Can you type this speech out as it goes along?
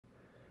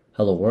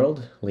Hello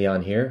world,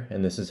 Leon here,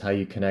 and this is how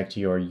you connect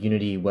your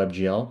Unity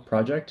WebGL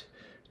project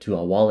to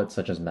a wallet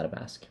such as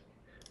MetaMask.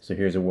 So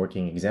here's a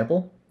working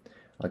example.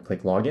 I'll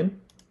click Login.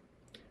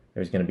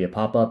 There's going to be a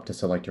pop-up to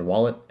select your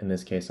wallet. In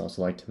this case, I'll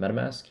select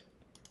MetaMask.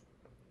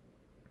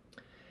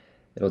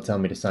 It'll tell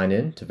me to sign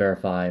in to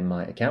verify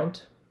my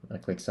account. I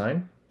click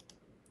Sign,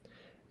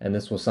 and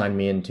this will sign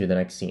me into the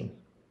next scene.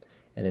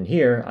 And in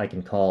here, I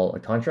can call a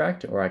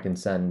contract or I can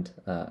send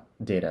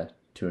data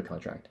to a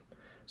contract.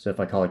 So if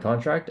I call a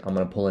contract, I'm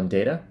going to pull in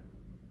data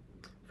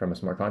from a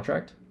smart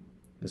contract.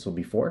 This will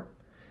be 4.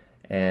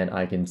 And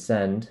I can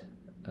send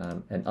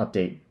and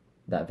update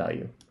that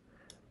value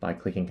by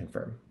clicking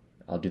confirm.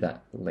 I'll do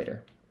that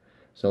later.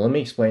 So let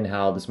me explain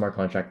how the smart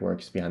contract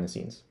works behind the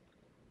scenes.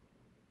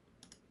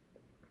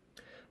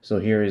 So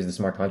here is the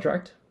smart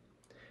contract.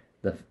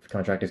 The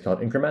contract is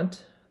called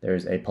increment.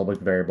 There's a public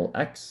variable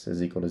x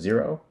is equal to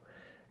 0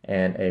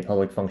 and a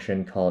public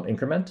function called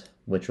increment,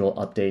 which will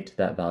update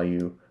that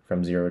value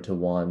from 0 to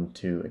 1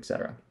 to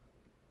etc.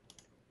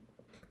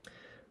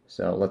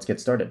 So let's get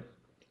started.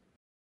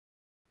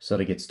 So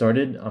to get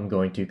started, I'm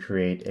going to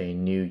create a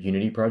new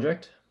Unity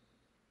project.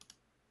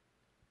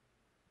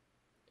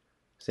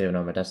 Save it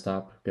on my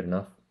desktop, good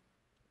enough.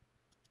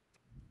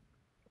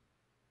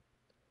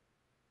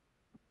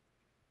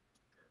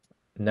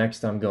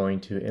 Next, I'm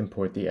going to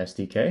import the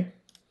SDK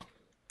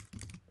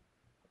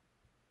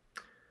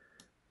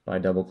by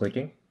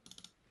double-clicking.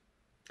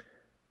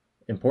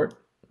 Import.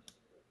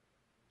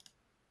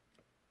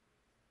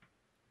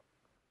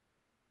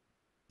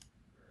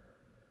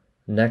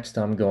 Next,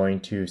 I'm going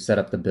to set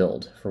up the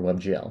build for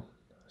WebGL.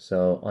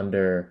 So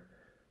under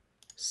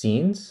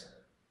Scenes,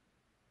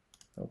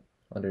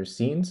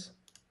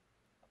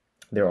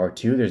 there are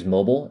 2. There's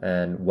mobile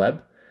and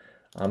web.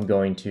 I'm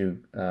going to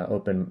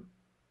open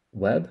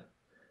web,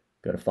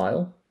 go to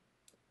File,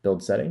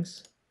 Build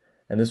Settings,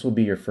 and this will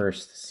be your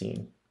first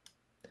scene.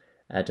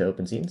 Add to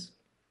Open Scenes.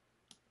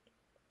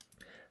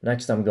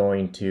 Next, I'm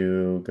going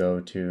to go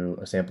to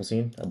a sample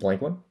scene, a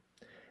blank one,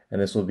 and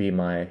this will be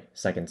my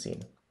second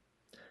scene.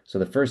 So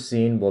the first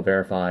scene will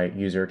verify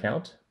user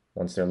account.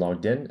 Once they're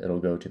logged in, it'll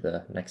go to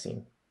the next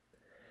scene.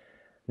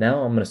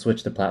 Now I'm going to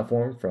switch the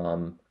platform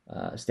from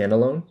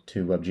standalone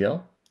to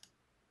WebGL.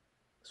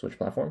 Switch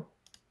platform.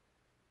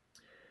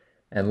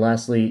 And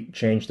lastly,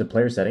 change the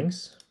player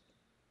settings.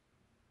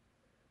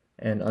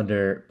 And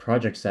under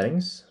project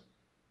settings,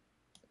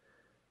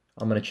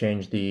 I'm going to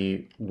change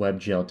the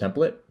WebGL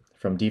template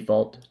from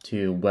default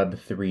to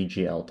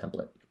Web3GL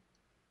template.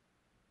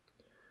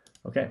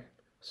 Okay,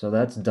 so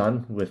that's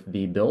done with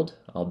the build.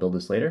 I'll build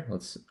this later.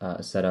 Let's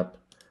set up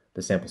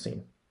the sample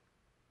scene.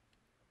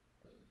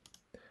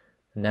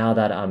 Now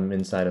that I'm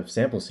inside of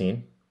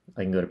SampleScene,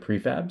 I can go to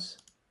prefabs.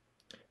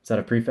 Inside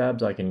of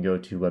prefabs, I can go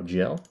to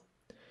WebGL,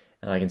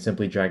 and I can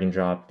simply drag and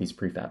drop these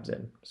prefabs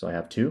in. So I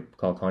have 2,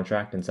 call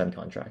contract and send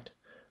contract.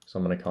 So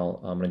I'm going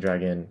to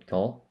drag in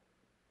call.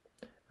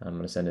 I'm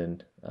going to send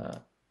in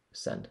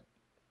send.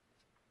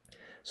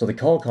 So the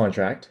call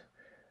contract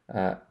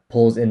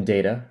pulls in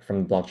data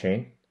from the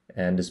blockchain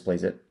and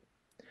displays it.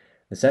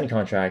 The send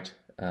contract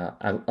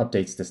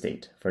updates the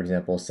state. For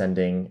example,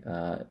 sending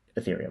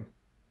Ethereum.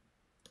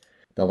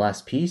 The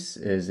last piece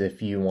is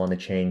if you want to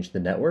change the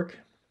network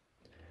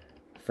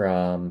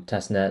from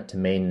testnet to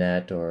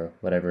mainnet or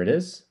whatever it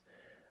is,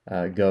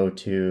 go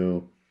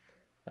to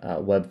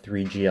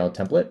Web3GL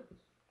template.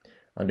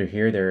 Under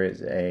here, there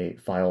is a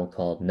file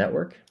called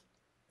network.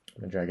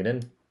 I'm going to drag it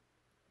in.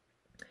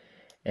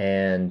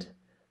 And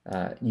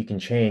you can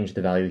change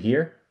the value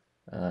here.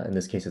 In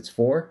this case, it's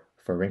 4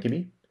 for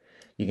Rinkeby.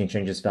 You can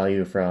change this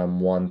value from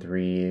 1,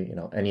 3,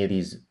 any of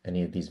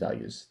these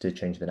values to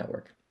change the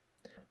network.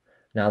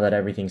 Now that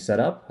everything's set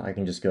up, I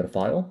can just go to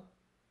File,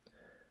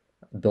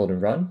 Build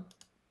and Run.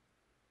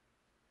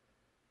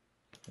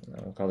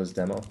 I'll call this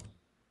Demo.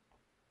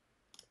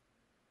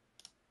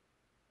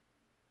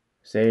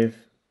 Save.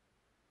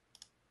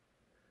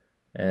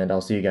 And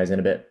I'll see you guys in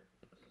a bit.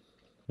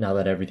 Now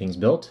that everything's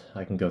built,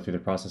 I can go through the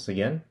process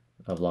again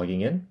of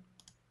logging in.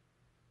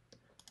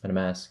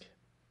 MetaMask,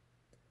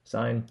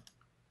 sign,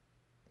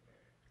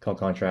 call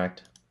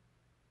contract,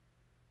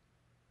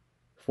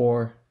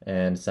 4,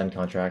 and send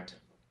contract.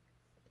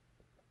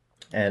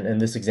 And in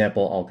this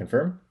example, I'll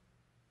confirm,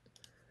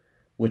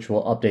 which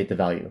will update the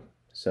value.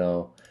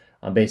 So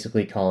I'm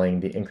basically calling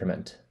the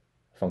increment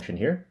function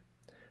here.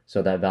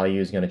 So that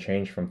value is going to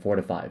change from 4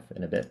 to 5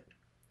 in a bit.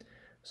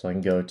 So I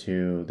can go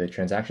to the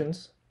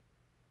transactions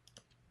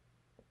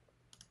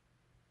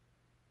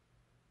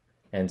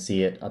and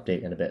see it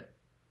update in a bit.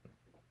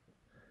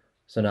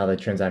 So now the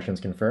transaction's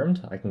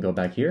confirmed, I can go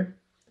back here,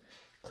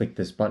 click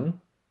this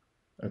button,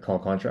 call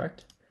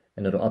contract,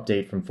 and it'll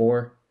update from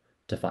 4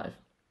 to 5.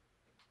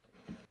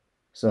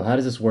 So how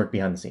does this work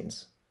behind the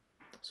scenes?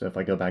 So if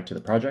I go back to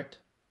the project,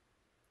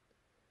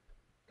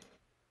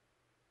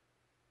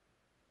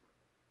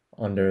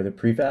 under the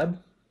prefab,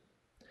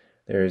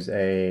 there's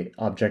a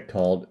object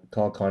called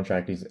call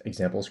contract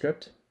example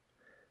script.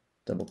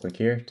 Double click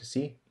here to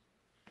see.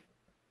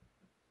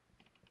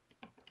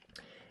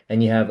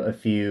 And you have a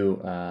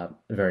few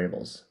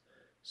variables.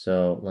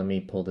 So let me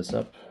pull this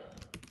up.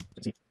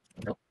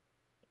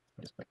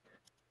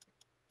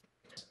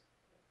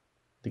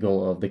 The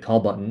goal of the call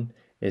button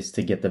is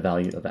to get the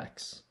value of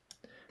x.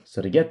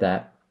 So to get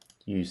that,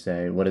 you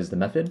say, what is the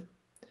method?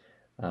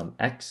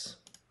 X,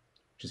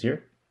 which is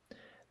here.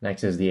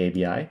 Next is the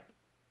ABI.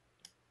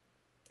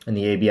 And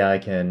the ABI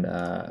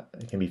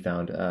can be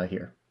found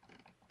here,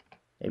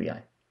 ABI.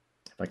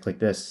 If I click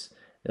this,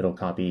 it'll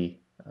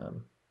copy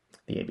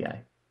the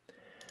ABI.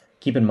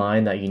 Keep in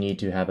mind that you need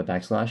to have a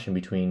backslash in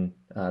between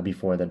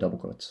before the double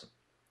quotes.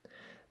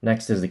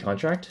 Next is the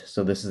contract.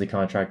 So this is the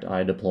contract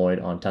I deployed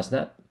on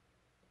testnet.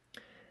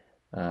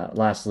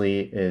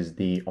 Lastly is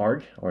the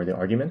arg, or the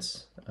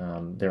arguments.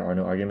 There are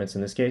no arguments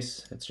in this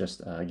case. It's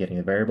just getting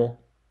a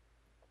variable.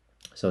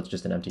 So it's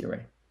just an empty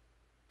array.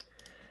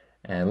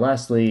 And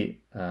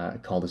lastly,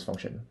 call this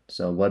function.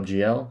 So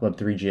webgl,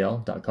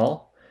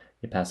 web3gl.call,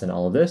 you pass in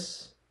all of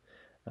this,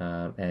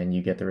 and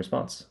you get the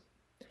response.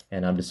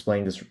 And I'm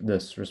displaying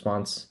this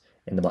response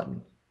in the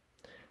button.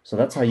 So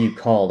that's how you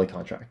call the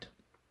contract.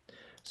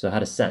 So how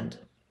to send.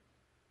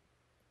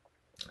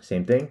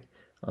 Same thing.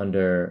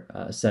 Under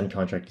send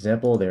contract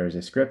example, there is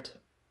a script.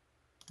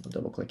 I'll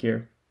double click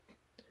here.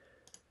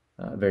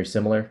 Very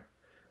similar.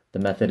 The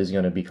method is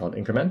going to be called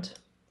increment,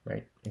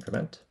 right?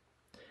 Increment.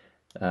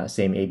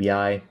 Same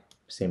ABI,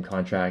 same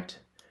contract,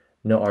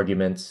 no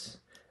arguments,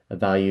 a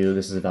value.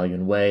 This is a value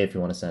in way. If you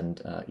want to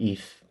send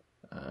ETH,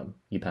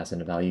 you pass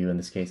in a value. In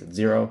this case, it's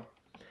 0.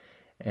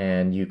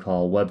 And you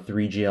call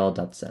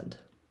web3gl.send.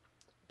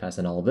 Pass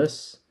in all of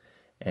this,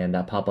 and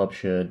that pop-up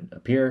should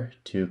appear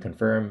to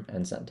confirm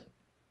and send.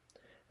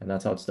 And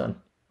that's how it's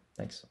done.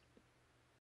 Thanks.